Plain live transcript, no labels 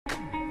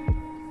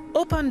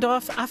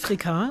Operndorf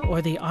Afrika,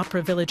 or the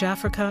Opera Village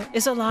Africa,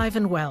 is alive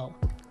and well.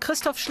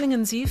 Christoph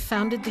Schlingensief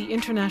founded the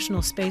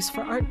International Space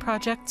for Art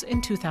projects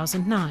in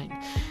 2009.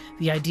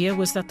 The idea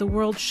was that the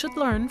world should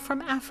learn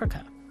from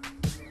Africa.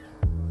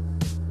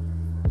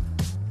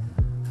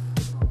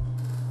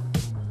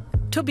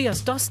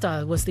 Tobias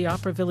Dostal was the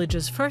Opera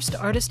Village's first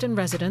artist in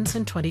residence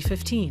in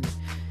 2015.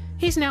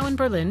 He's now in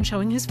Berlin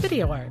showing his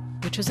video art,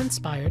 which is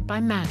inspired by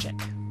magic.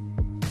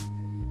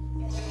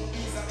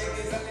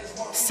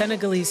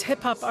 Senegalese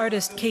hip-hop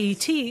artist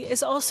KET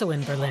is also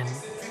in Berlin.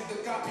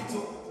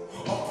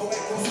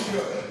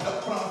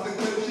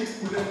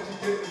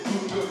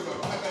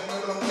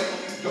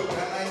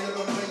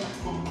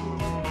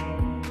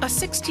 A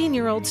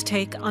 16-year-old's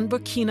take on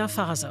Burkina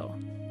Faso.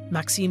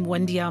 Maxime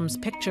Wendiam's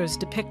pictures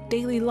depict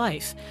daily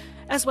life,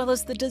 as well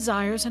as the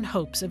desires and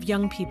hopes of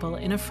young people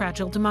in a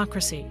fragile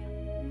democracy.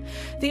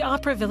 The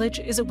Opera Village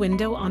is a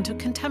window onto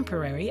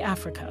contemporary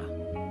Africa.